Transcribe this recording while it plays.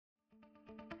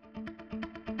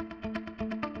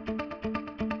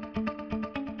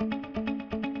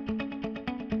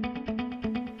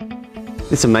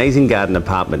This amazing garden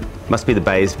apartment must be the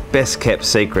Bay's best kept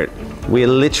secret. We are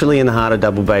literally in the heart of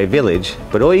Double Bay Village,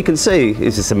 but all you can see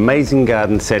is this amazing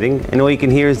garden setting, and all you can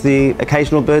hear is the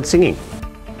occasional bird singing.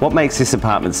 What makes this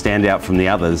apartment stand out from the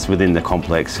others within the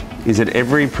complex is that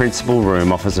every principal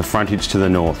room offers a frontage to the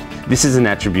north. This is an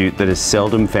attribute that is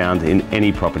seldom found in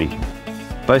any property.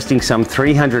 Boasting some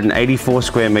 384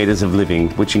 square metres of living,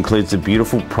 which includes the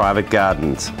beautiful private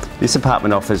gardens, this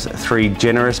apartment offers 3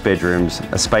 generous bedrooms,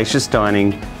 a spacious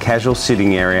dining, casual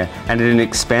sitting area, and an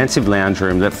expansive lounge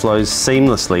room that flows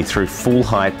seamlessly through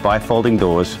full-height bifolding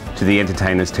doors to the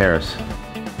entertainer's terrace.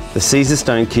 The Caesar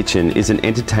stone kitchen is an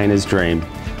entertainer's dream,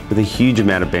 with a huge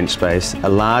amount of bench space, a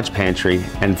large pantry,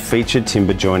 and featured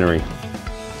timber joinery.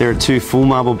 There are 2 full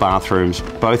marble bathrooms,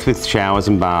 both with showers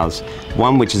and baths,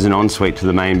 one which is an ensuite to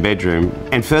the main bedroom,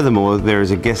 and furthermore there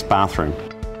is a guest bathroom.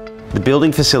 The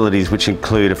building facilities, which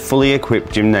include a fully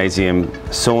equipped gymnasium,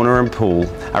 sauna and pool,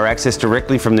 are accessed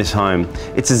directly from this home.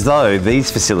 It's as though these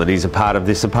facilities are part of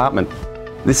this apartment.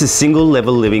 This is single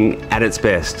level living at its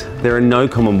best. There are no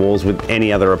common walls with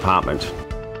any other apartment.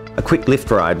 A quick lift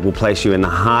ride will place you in the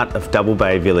heart of Double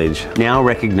Bay Village, now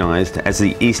recognised as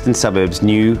the eastern suburb's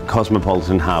new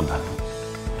cosmopolitan hub.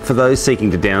 For those seeking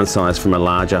to downsize from a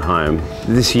larger home,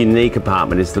 this unique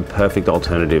apartment is the perfect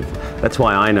alternative. That's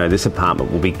why I know this apartment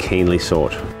will be keenly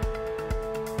sought.